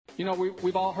You know,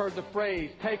 we've all heard the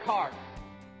phrase, take heart.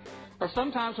 Or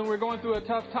sometimes when we're going through a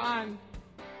tough time,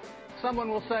 someone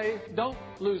will say, don't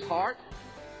lose heart.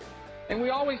 And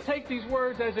we always take these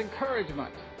words as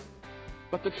encouragement.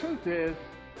 But the truth is,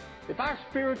 if our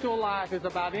spiritual life is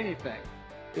about anything,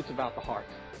 it's about the heart.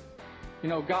 You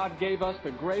know, God gave us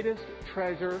the greatest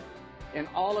treasure in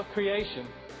all of creation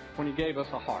when He gave us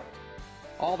a heart.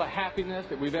 All the happiness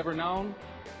that we've ever known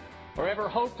or ever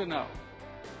hoped to know,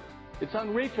 it's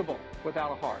unreachable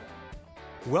without a heart.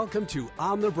 Welcome to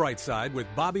On the Bright Side with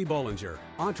Bobby Bollinger,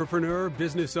 entrepreneur,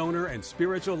 business owner, and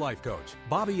spiritual life coach.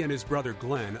 Bobby and his brother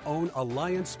Glenn own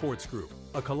Alliance Sports Group,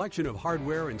 a collection of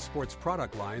hardware and sports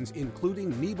product lines,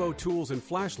 including Nebo tools and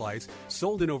flashlights,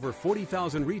 sold in over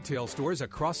 40,000 retail stores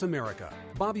across America.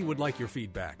 Bobby would like your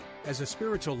feedback. As a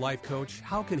spiritual life coach,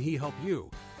 how can he help you?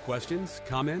 Questions,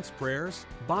 comments, prayers?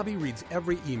 Bobby reads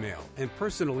every email and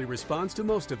personally responds to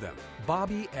most of them.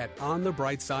 Bobby at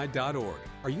onthebrightside.org.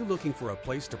 Are you looking for a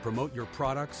place to promote your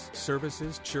products,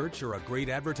 services, church, or a great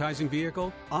advertising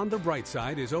vehicle? On the Bright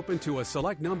Side is open to a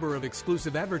select number of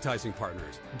exclusive advertising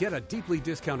partners. Get a deeply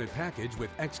discounted package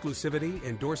with exclusivity,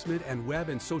 endorsement, and web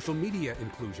and social media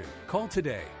inclusion. Call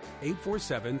today,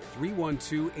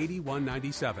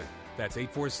 847-312-8197. That's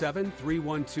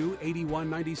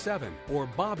 847-312-8197 or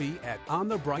Bobby at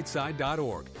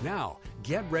onthebrightside.org. Now,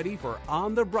 get ready for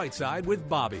On the Bright Side with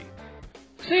Bobby.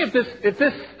 See if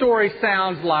this story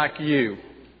sounds like you.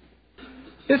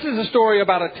 This is a story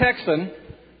about a Texan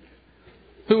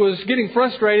who was getting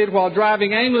frustrated while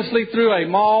driving aimlessly through a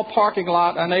mall parking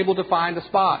lot, unable to find a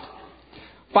spot.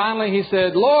 Finally, he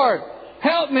said, "Lord,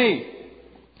 help me.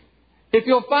 If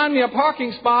you'll find me a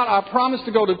parking spot, I promise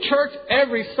to go to church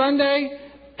every Sunday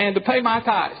and to pay my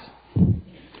tithes."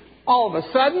 All of a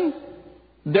sudden,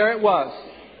 there it was,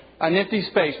 an empty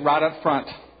space right up front.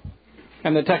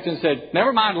 And the Texan said,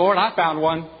 "Never mind, Lord, I found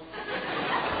one."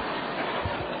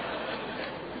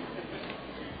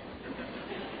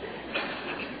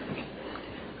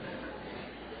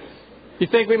 You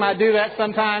think we might do that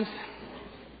sometimes?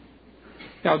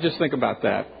 Now, just think about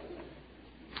that. I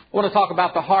want to talk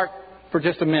about the heart for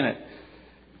just a minute.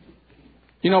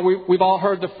 You know, we've all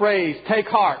heard the phrase, take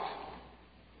heart.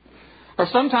 Or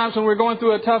sometimes when we're going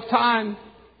through a tough time,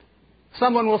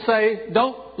 someone will say,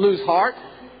 don't lose heart.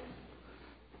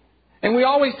 And we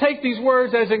always take these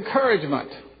words as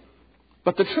encouragement.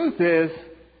 But the truth is,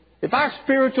 if our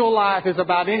spiritual life is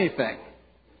about anything,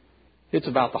 it's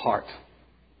about the heart.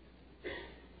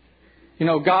 You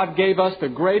know, God gave us the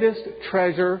greatest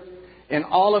treasure in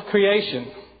all of creation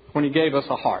when He gave us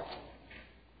a heart.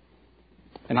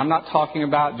 And I'm not talking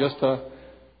about just a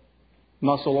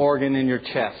muscle organ in your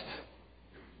chest.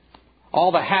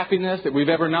 All the happiness that we've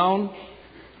ever known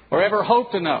or ever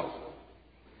hoped to know,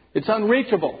 it's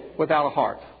unreachable without a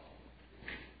heart.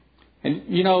 And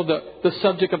you know, the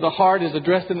subject of the heart is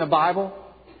addressed in the Bible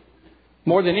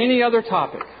more than any other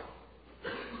topic,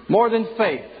 more than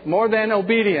faith, more than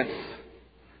obedience.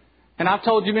 And I've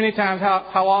told you many times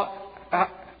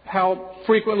how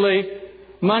frequently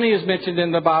money is mentioned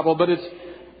in the Bible, but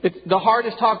the heart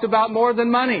is talked about more than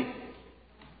money.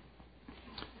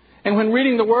 And when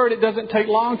reading the Word, it doesn't take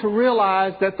long to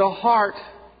realize that the heart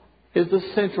is the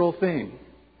central theme.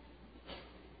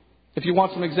 If you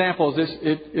want some examples,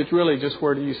 it's really just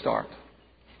where do you start?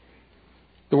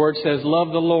 The Word says,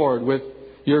 love the Lord with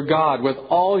your God with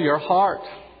all your heart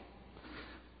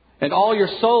and all your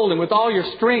soul and with all your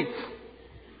strength.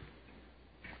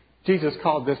 Jesus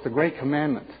called this the great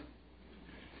commandment.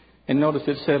 And notice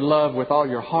it said love with all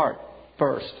your heart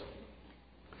first.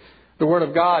 The Word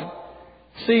of God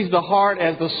sees the heart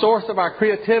as the source of our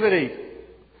creativity,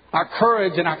 our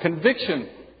courage, and our conviction.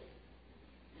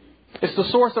 It's the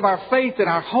source of our faith and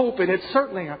our hope, and it's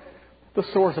certainly the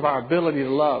source of our ability to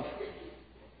love.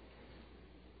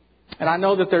 And I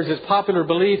know that there's this popular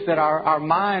belief that our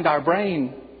mind, our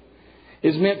brain,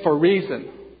 is meant for reason,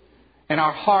 and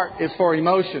our heart is for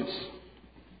emotions.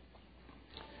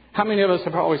 How many of us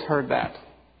have always heard that?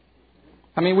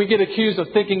 I mean, we get accused of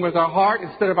thinking with our heart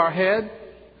instead of our head.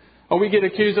 Or we get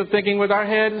accused of thinking with our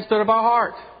head instead of our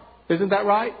heart. Isn't that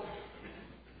right?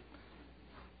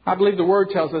 I believe the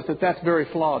Word tells us that that's very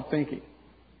flawed thinking.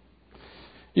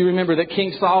 You remember that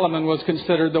King Solomon was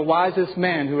considered the wisest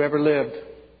man who ever lived.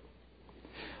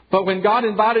 But when God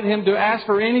invited him to ask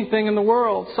for anything in the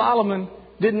world, Solomon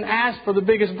didn't ask for the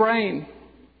biggest brain.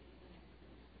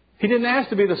 He didn't ask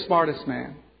to be the smartest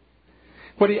man.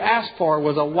 What he asked for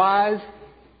was a wise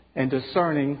and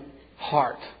discerning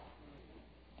heart.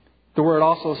 The Word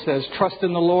also says, trust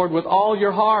in the Lord with all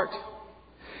your heart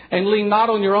and lean not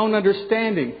on your own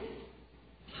understanding.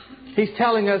 He's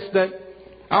telling us that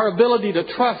Our ability to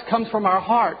trust comes from our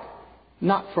heart,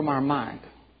 not from our mind.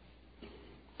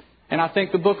 And I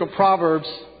think the book of Proverbs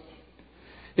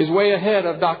is way ahead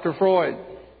of Dr. Freud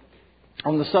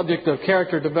on the subject of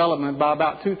character development by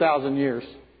about 2,000 years.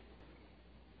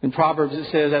 In Proverbs it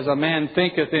says, as a man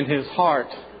thinketh in his heart,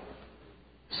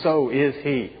 so is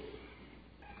he.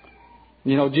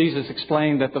 You know, Jesus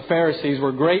explained that the Pharisees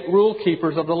were great rule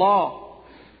keepers of the law.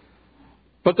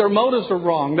 But their motives were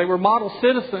wrong. They were model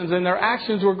citizens and their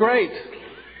actions were great.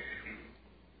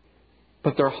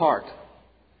 But their heart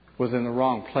was in the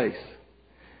wrong place.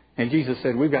 And Jesus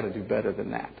said, we've got to do better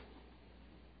than that.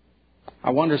 I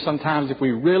wonder sometimes if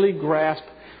we really grasp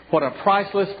what a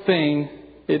priceless thing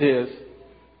it is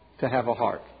to have a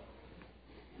heart.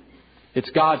 It's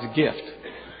God's gift.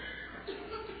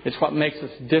 It's what makes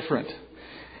us different.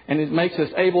 And it makes us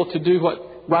able to do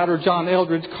what writer John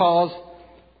Eldredge calls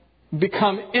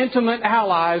become intimate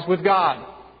allies with God.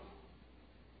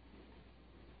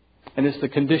 And it's the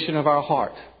condition of our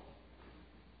heart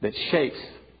that shapes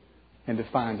and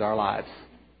defines our lives.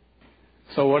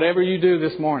 So whatever you do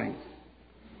this morning,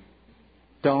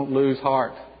 don't lose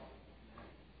heart.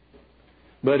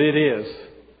 But it is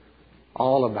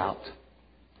all about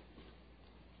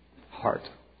heart.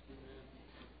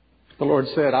 The Lord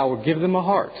said, I will give them a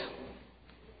heart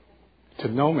to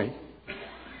know me,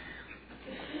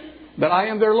 that I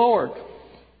am their Lord,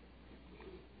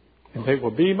 and they will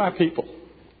be my people,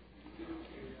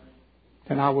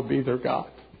 and I will be their God.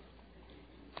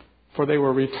 For they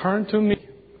will return to me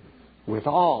with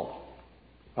all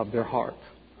of their heart.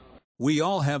 We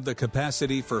all have the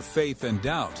capacity for faith and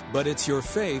doubt, but it's your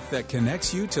faith that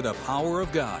connects you to the power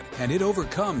of God, and it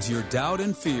overcomes your doubt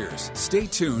and fears. Stay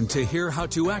tuned to hear how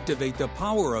to activate the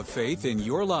power of faith in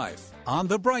your life. On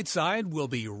the Bright Side, we'll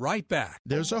be right back.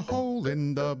 There's a hole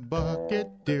in the bucket,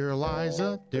 dear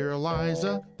Eliza,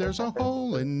 there's a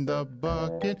hole in the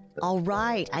bucket. All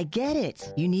right, I get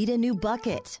it. You need a new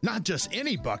bucket. Not just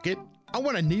any bucket. I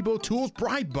want a Nebo Tools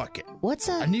Bright Bucket. What's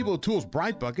a Nebo Tools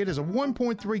Bright Bucket is a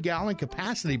 1.3-gallon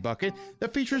capacity bucket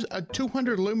that features a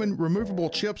 200-lumen removable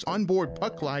chips onboard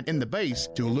puck light in the base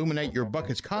to illuminate your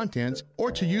bucket's contents or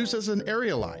to use as an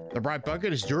area light. The Bright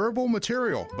Bucket is durable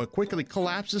material but quickly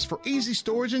collapses for easy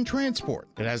storage and transport.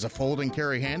 It has a folding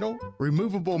carry handle,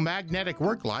 removable magnetic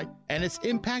work light, and it's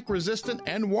impact resistant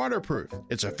and waterproof.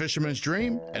 It's a fisherman's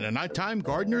dream and a nighttime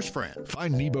gardener's friend.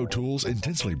 Find Nebo Tools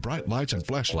intensely bright lights and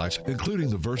flashlights,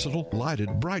 including the versatile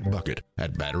lighted Bright Bucket,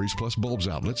 at Batteries Plus Bulbs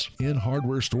outlets, in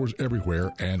hardware stores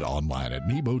everywhere, and online at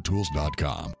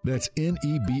nebotools.com. That's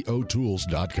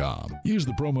nebotools.com. Use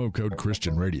the promo code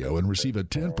Christian Radio and receive a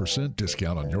 10%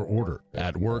 discount on your order.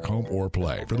 At work, home, or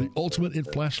play, for the ultimate in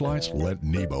flashlights, let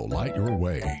Nebo light your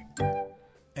way.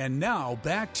 And now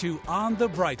back to On the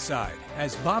Bright Side,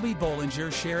 as Bobby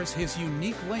Bollinger shares his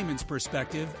unique layman's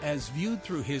perspective as viewed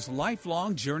through his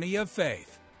lifelong journey of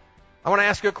faith. I want to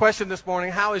ask you a question this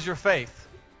morning. How is your faith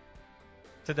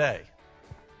today?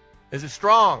 Is it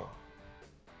strong?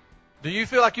 Do you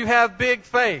feel like you have big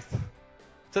faith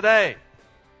today?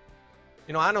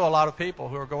 You know, I know a lot of people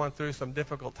who are going through some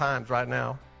difficult times right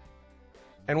now.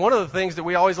 And one of the things that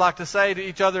we always like to say to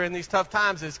each other in these tough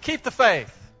times is, keep the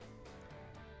faith.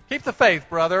 Keep the faith,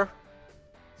 brother.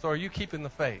 So are you keeping the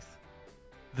faith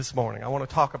this morning? I want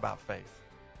to talk about faith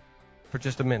for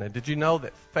just a minute. Did you know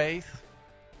that faith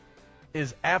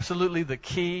is absolutely the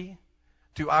key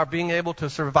to our being able to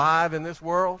survive in this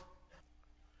world?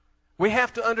 We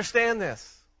have to understand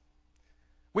this.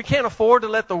 We can't afford to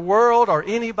let the world or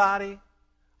anybody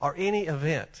or any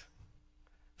event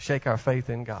shake our faith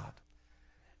in God.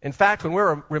 In fact, when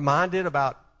we're reminded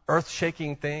about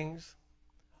earth-shaking things,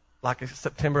 like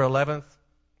September 11th,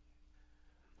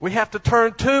 we have to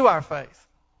turn to our faith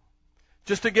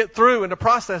just to get through and to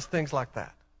process things like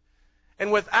that.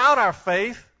 And without our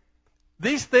faith,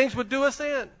 these things would do us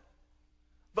in.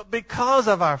 But because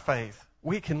of our faith,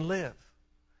 we can live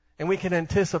and we can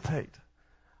anticipate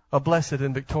a blessed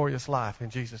and victorious life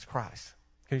in Jesus Christ.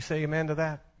 Can you say amen to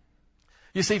that?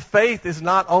 You see, faith is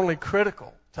not only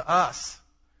critical to us,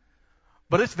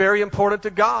 but it's very important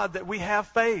to God that we have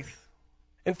faith.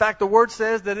 In fact, the Word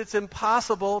says that it's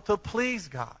impossible to please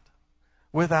God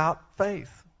without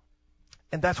faith.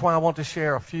 And that's why I want to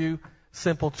share a few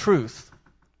simple truths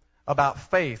about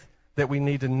faith that we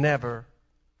need to never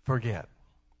forget.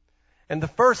 And the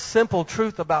first simple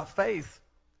truth about faith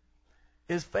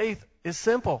is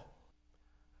simple.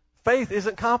 Faith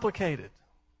isn't complicated.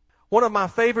 One of my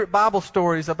favorite Bible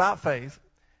stories about faith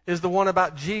is the one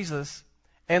about Jesus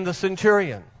and the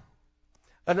centurion.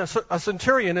 And a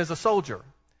centurion is a soldier.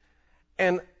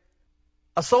 And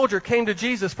a soldier came to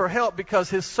Jesus for help because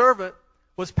his servant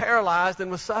was paralyzed and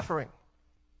was suffering.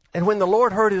 And when the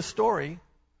Lord heard his story,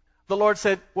 the Lord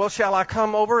said, well, shall I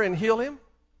come over and heal him?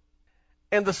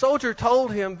 And the soldier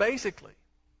told him basically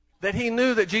that he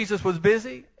knew that Jesus was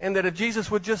busy and that if Jesus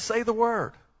would just say the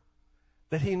word,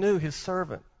 that he knew his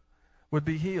servant would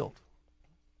be healed.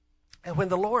 And when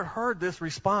the Lord heard this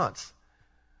response,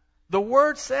 the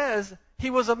word says he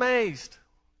was amazed.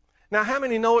 Now, how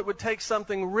many know it would take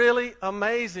something really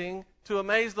amazing to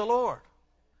amaze the Lord?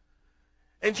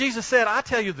 And Jesus said, I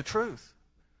tell you the truth.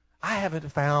 I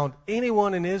haven't found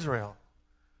anyone in Israel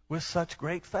with such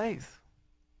great faith.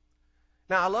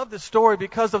 Now, I love this story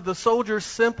because of the soldier's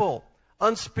simple,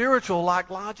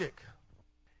 unspiritual-like logic.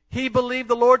 He believed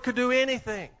the Lord could do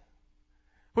anything,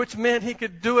 which meant he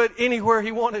could do it anywhere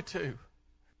he wanted to.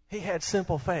 He had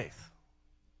simple faith.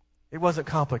 It wasn't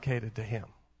complicated to him.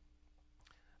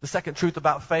 The second truth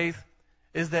about faith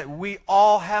is that we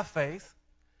all have faith,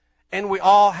 and we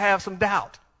all have some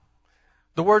doubt.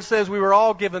 The Word says we were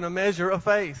all given a measure of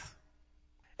faith.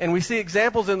 And we see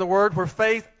examples in the Word where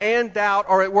faith and doubt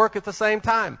are at work at the same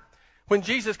time. When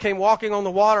Jesus came walking on the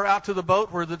water out to the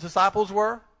boat where the disciples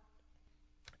were,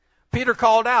 Peter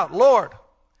called out, Lord,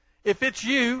 if it's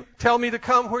you, tell me to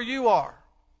come where you are.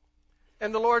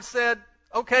 And the Lord said,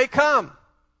 okay, come.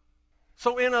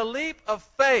 So in a leap of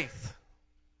faith,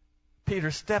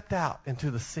 Peter stepped out into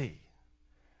the sea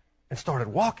and started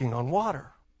walking on water.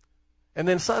 And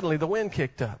then suddenly the wind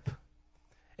kicked up,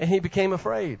 and he became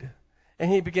afraid, and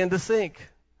he began to sink.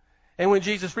 And when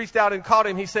Jesus reached out and caught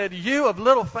him, he said, you of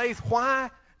little faith, why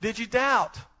did you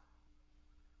doubt?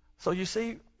 So you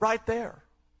see, right there,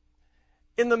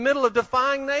 in the middle of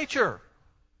defying nature,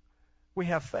 we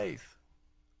have faith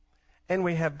and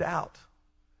we have doubt,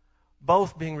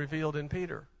 both being revealed in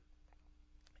Peter.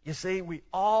 You see, we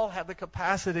all have the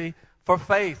capacity for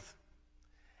faith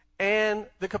and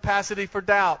the capacity for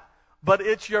doubt, but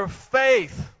it's your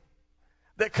faith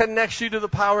that connects you to the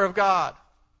power of God.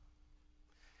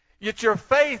 It's your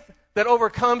faith that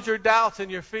overcomes your doubts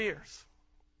and your fears.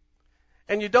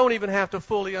 And you don't even have to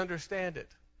fully understand it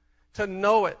to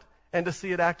know it and to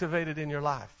see it activated in your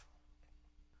life.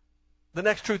 The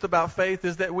next truth about faith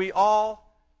is that we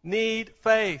all need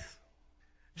faith.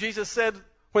 Jesus said,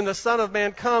 when the Son of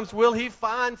Man comes, will he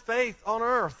find faith on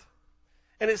earth?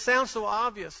 And it sounds so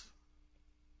obvious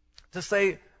to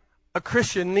say a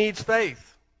Christian needs faith.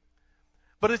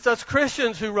 But it's us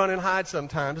Christians who run and hide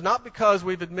sometimes, not because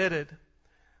we've admitted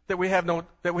that we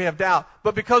have doubt,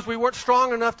 but because we weren't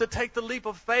strong enough to take the leap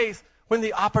of faith when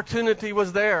the opportunity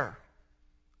was there.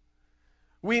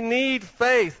 We need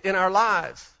faith in our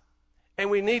lives, and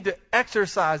we need to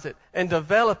exercise it and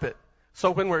develop it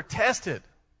so when we're tested,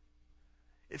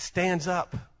 it stands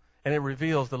up and it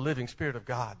reveals the living Spirit of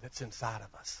God that's inside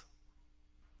of us.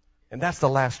 And that's the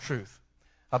last truth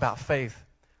about faith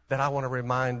that I want to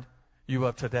remind you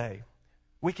of today.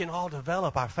 We can all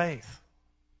develop our faith.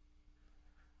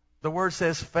 The Word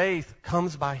says faith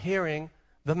comes by hearing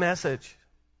the message.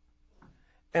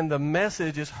 And the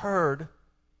message is heard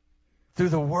through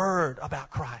the Word about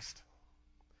Christ.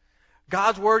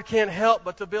 God's Word can't help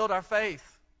but to build our faith.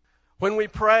 When we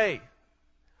pray,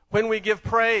 when we give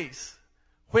praise,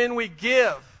 when we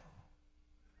give,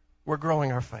 we're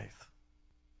growing our faith.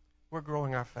 We're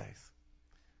growing our faith.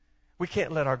 We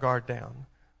can't let our guard down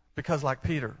because, like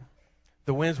Peter,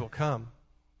 the winds will come.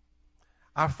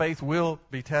 Our faith will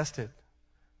be tested,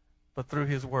 but through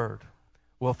His Word,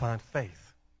 we'll find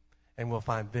faith and we'll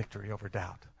find victory over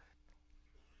doubt.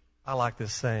 I like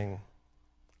this saying.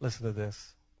 Listen to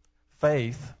this.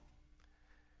 Faith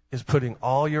is putting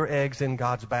all your eggs in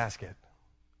God's basket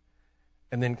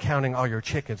and then counting all your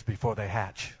chickens before they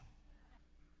hatch.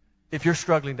 If you're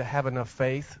struggling to have enough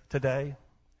faith today,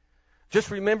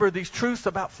 just remember these truths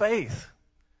about faith.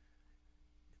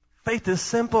 Faith is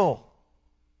simple.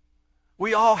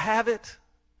 We all have it.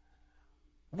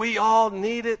 We all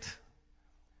need it.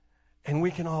 And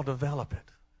we can all develop it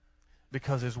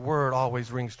because His Word always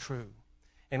rings true.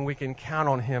 And we can count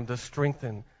on Him to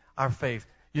strengthen our faith.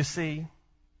 You see,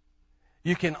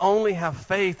 you can only have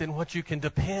faith in what you can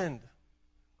depend.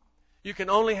 You can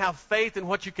only have faith in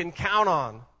what you can count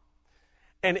on.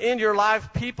 And in your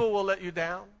life, people will let you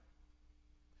down.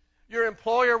 Your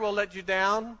employer will let you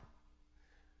down.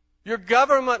 Your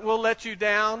government will let you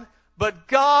down. But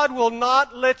God will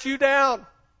not let you down.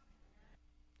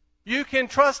 You can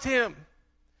trust Him.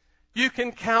 You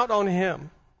can count on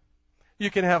Him. You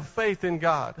can have faith in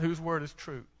God, whose Word is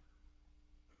true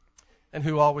and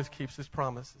who always keeps His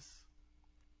promises.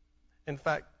 In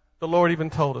fact, the Lord even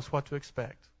told us what to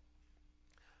expect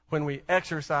when we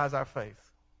exercise our faith.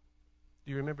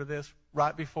 Do you remember this?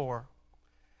 Right before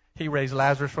He raised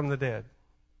Lazarus from the dead,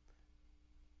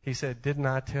 He said, didn't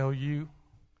I tell you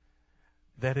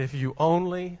that if you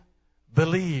only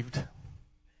believed,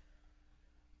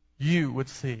 you would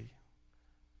see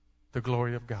the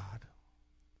glory of God?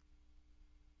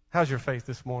 How's your faith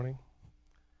this morning?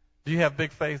 Do you have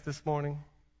big faith this morning?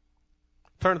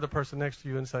 Turn to the person next to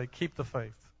you and say, keep the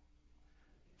faith.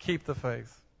 Keep the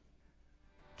faith.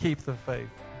 Keep the faith.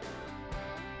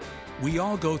 We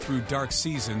all go through dark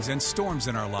seasons and storms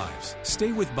in our lives.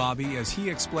 Stay with Bobby as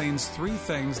he explains 3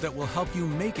 things that will help you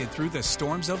make it through the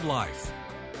storms of life.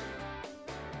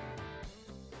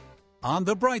 On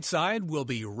the Bright Side, we'll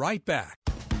be right back.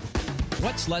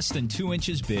 What's less than 2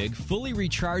 inches big, fully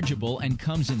rechargeable, and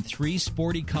comes in 3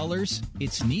 sporty colors?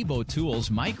 It's Nebo Tools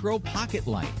Micro Pocket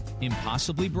Light.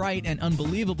 Impossibly bright and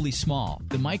unbelievably small,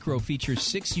 the Micro features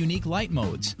 6 unique light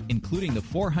modes, including the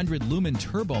 400 lumen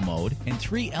turbo mode and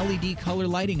 3 LED color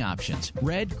lighting options,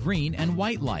 red, green, and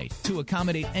white light, to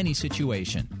accommodate any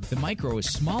situation. The Micro is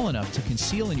small enough to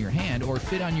conceal in your hand or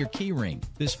fit on your key ring.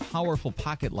 This powerful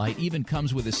pocket light even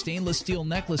comes with a stainless steel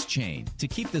necklace chain to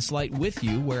keep this light with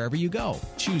you wherever you go.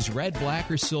 Choose red,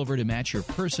 black, or silver to match your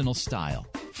personal style.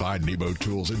 Find Nebo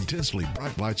Tools' intensely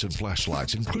bright lights and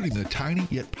flashlights, including the tiny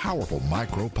yet powerful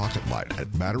Micro Pocket Light,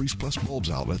 at Batteries Plus Bulbs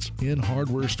outlets, in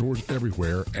hardware stores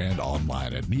everywhere, and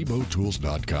online at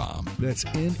nebotools.com. That's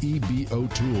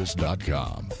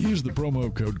NEBOTools.com. Use the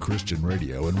promo code Christian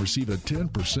Radio and receive a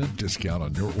 10% discount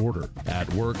on your order. At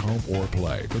work, home, or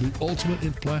play, for the ultimate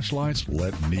in flashlights,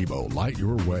 let Nebo light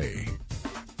your way.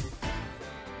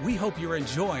 We hope you're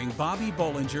enjoying Bobby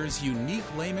Bollinger's unique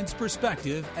layman's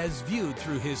perspective as viewed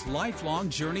through his lifelong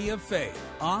journey of faith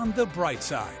on the Bright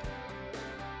Side.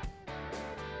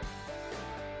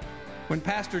 When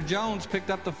Pastor Jones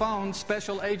picked up the phone,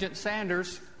 Special Agent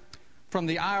Sanders from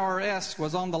the IRS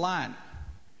was on the line.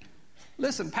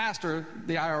 Listen, Pastor,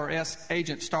 the IRS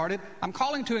agent started, I'm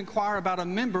calling to inquire about a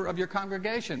member of your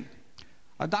congregation,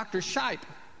 Dr. Shipe.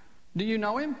 Do you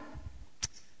know him?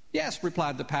 Yes,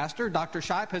 replied the pastor. Dr.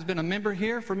 Shipe has been a member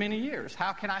here for many years.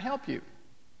 How can I help you?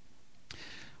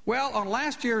 Well, on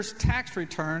last year's tax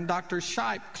return, Dr.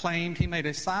 Shipe claimed he made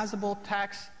a sizable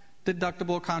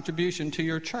tax-deductible contribution to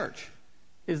your church.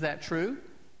 Is that true?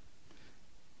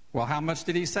 Well, how much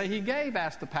did he say he gave?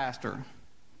 Asked the pastor.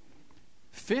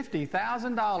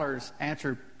 $50,000,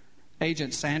 answered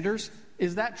Agent Sanders.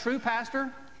 Is that true,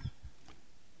 Pastor?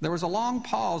 There was a long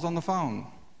pause on the phone.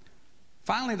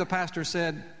 Finally, the pastor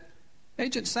said,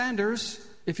 Agent Sanders,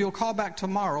 if you'll call back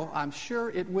tomorrow, I'm sure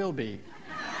it will be.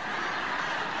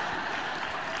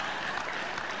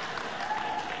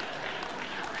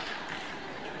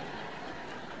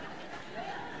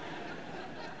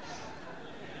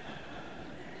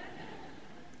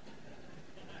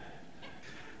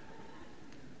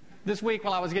 This week,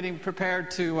 while I was getting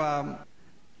prepared to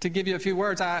give you a few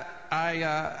words,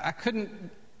 I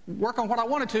couldn't work on what I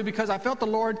wanted to because I felt the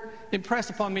Lord impress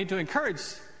upon me to encourage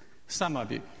some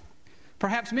of you,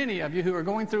 perhaps many of you who are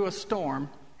going through a storm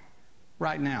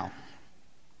right now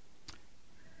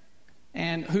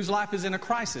and whose life is in a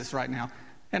crisis right now.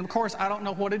 And of course, I don't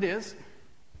know what it is,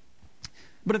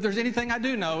 but if there's anything I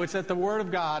do know, it's that the Word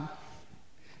of God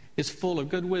is full of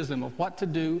good wisdom of what to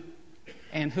do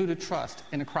and who to trust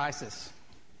in a crisis.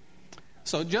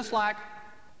 So just like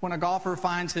when a golfer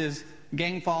finds his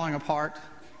game falling apart,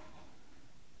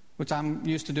 which I'm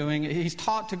used to doing, he's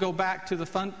taught to go back to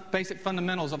the basic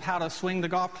fundamentals of how to swing the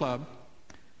golf club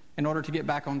in order to get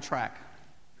back on track.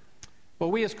 Well,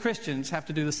 we as Christians have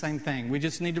to do the same thing. We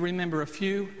just need to remember a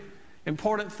few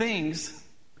important things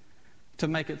to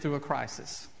make it through a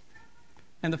crisis.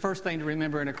 And the first thing to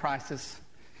remember in a crisis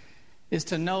is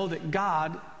to know that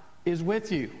God is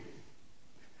with you.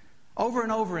 Over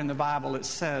and over in the Bible it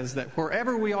says that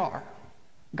wherever we are,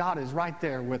 God is right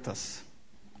there with us.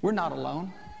 We're not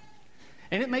alone.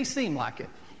 And it may seem like it,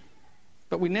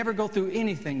 but we never go through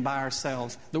anything by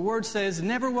ourselves. The Word says,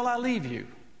 never will I leave you,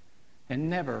 and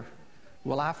never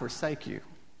will I forsake you.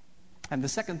 And the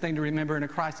second thing to remember in a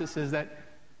crisis is that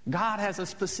God has a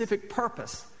specific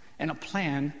purpose and a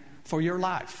plan for your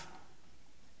life.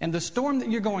 And the storm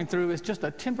that you're going through is just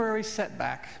a temporary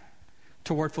setback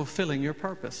toward fulfilling your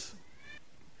purpose.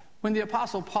 When the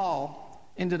Apostle Paul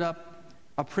ended up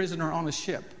a prisoner on a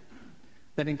ship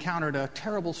that encountered a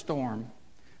terrible storm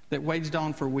that waged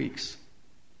on for weeks,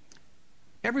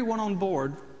 everyone on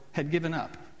board had given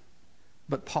up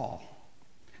but Paul.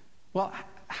 Well,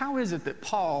 how is it that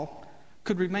Paul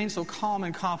could remain so calm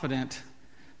and confident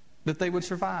that they would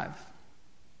survive?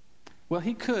 Well,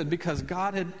 he could because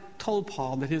God had told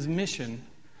Paul that his mission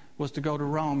was to go to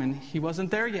Rome, and he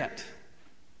wasn't there yet.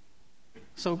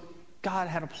 So God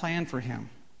had a plan for him.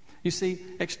 You see,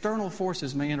 external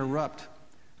forces may interrupt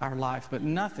our life. But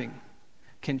nothing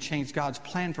can change God's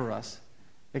plan for us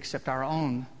except our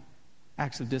own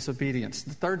acts of disobedience.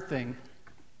 The third thing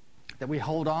that we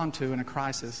hold on to in a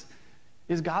crisis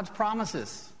is God's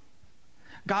promises.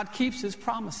 God keeps His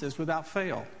promises without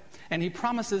fail, and He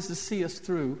promises to see us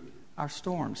through our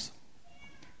storms.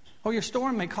 Oh, your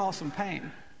storm may cause some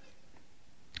pain.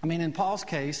 I mean, in Paul's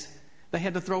case, they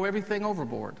had to throw everything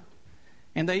overboard,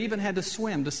 and they even had to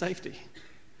swim to safety.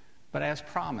 But as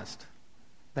promised,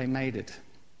 they made it.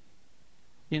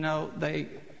 You know,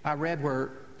 I read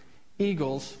where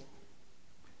eagles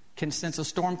can sense a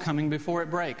storm coming before it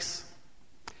breaks.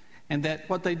 And that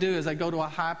what they do is they go to a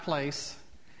high place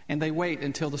and they wait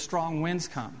until the strong winds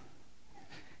come.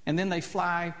 And then they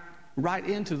fly right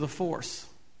into the force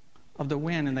of the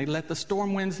wind, and they let the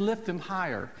storm winds lift them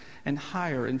higher and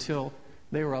higher until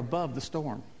they are above the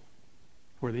storm,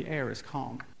 where the air is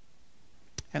calm.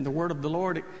 And the word of the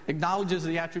Lord acknowledges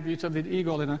the attributes of the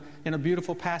eagle in a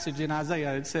beautiful passage in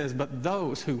Isaiah. It says, "But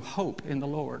those who hope in the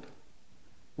Lord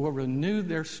will renew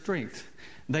their strength.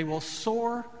 They will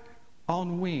soar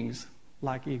on wings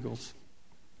like eagles.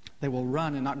 They will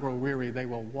run and not grow weary. They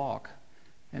will walk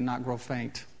and not grow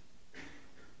faint."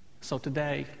 So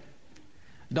today,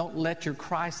 don't let your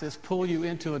crisis pull you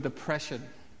into a depression,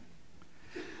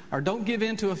 or don't give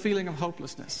in to a feeling of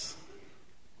hopelessness.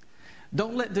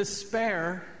 Don't let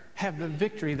despair have the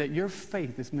victory that your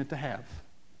faith is meant to have.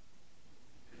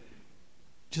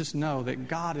 Just know that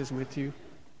God is with you.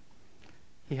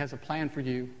 He has a plan for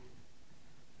you,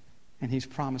 and He's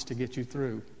promised to get you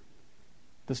through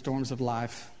the storms of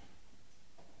life.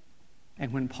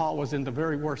 And when Paul was in the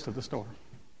very worst of the storm,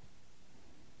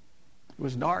 it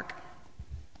was dark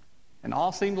and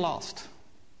all seemed lost.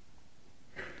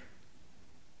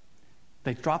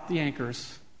 They dropped the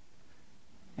anchors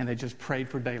and they just prayed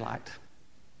for daylight.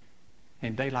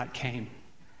 And daylight came.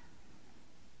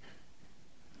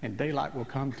 And daylight will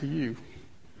come to you.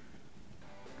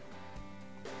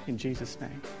 In Jesus'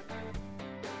 name.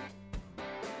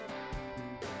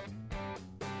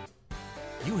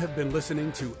 You have been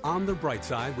listening to On the Bright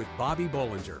Side with Bobby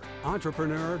Bollinger,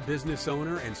 entrepreneur, business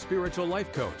owner, and spiritual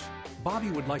life coach. Bobby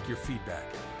would like your feedback.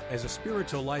 As a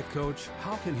spiritual life coach,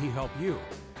 how can he help you?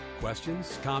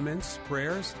 Questions, comments,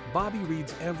 prayers? Bobby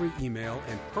reads every email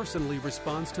and personally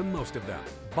responds to most of them.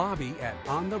 Bobby at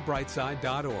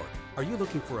onthebrightside.org. Are you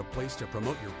looking for a place to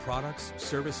promote your products,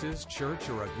 services, church,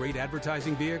 or a great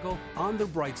advertising vehicle? On the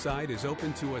Bright Side is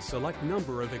open to a select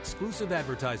number of exclusive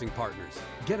advertising partners.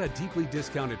 Get a deeply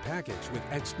discounted package with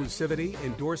exclusivity,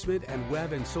 endorsement, and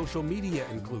web and social media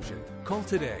inclusion. Call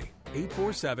today.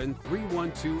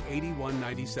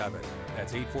 847-312-8197.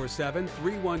 That's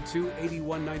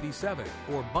 847-312-8197.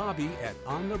 Or Bobby at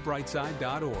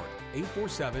onthebrightside.org.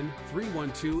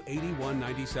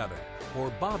 847-312-8197. Or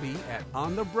Bobby at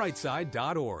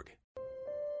onthebrightside.org.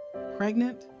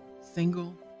 Pregnant,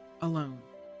 single, alone.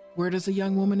 Where does a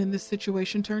young woman in this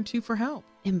situation turn to for help?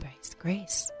 Embrace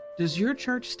Grace. Does your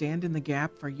church stand in the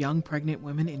gap for young pregnant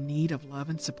women in need of love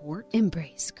and support?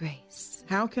 Embrace Grace.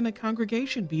 How can a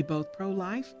congregation be both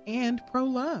pro-life and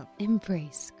pro-love?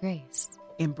 Embrace Grace.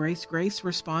 Embrace Grace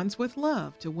responds with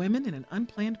love to women in an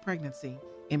unplanned pregnancy.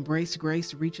 Embrace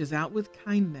Grace reaches out with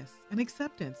kindness and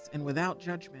acceptance and without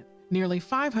judgment. Nearly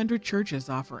 500 churches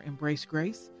offer Embrace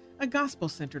Grace, a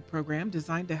gospel-centered program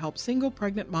designed to help single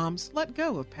pregnant moms let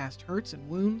go of past hurts and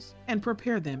wounds and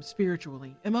prepare them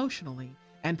spiritually, emotionally,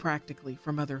 and practically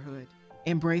for motherhood.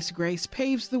 Embrace Grace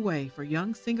paves the way for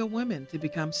young single women to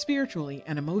become spiritually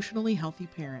and emotionally healthy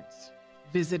parents.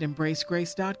 Visit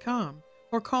embracegrace.com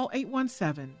or call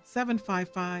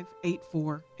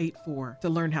 817-755-8484 to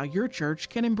learn how your church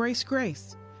can embrace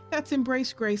grace. That's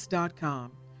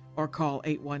embracegrace.com or call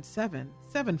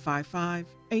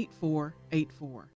 817-755-8484.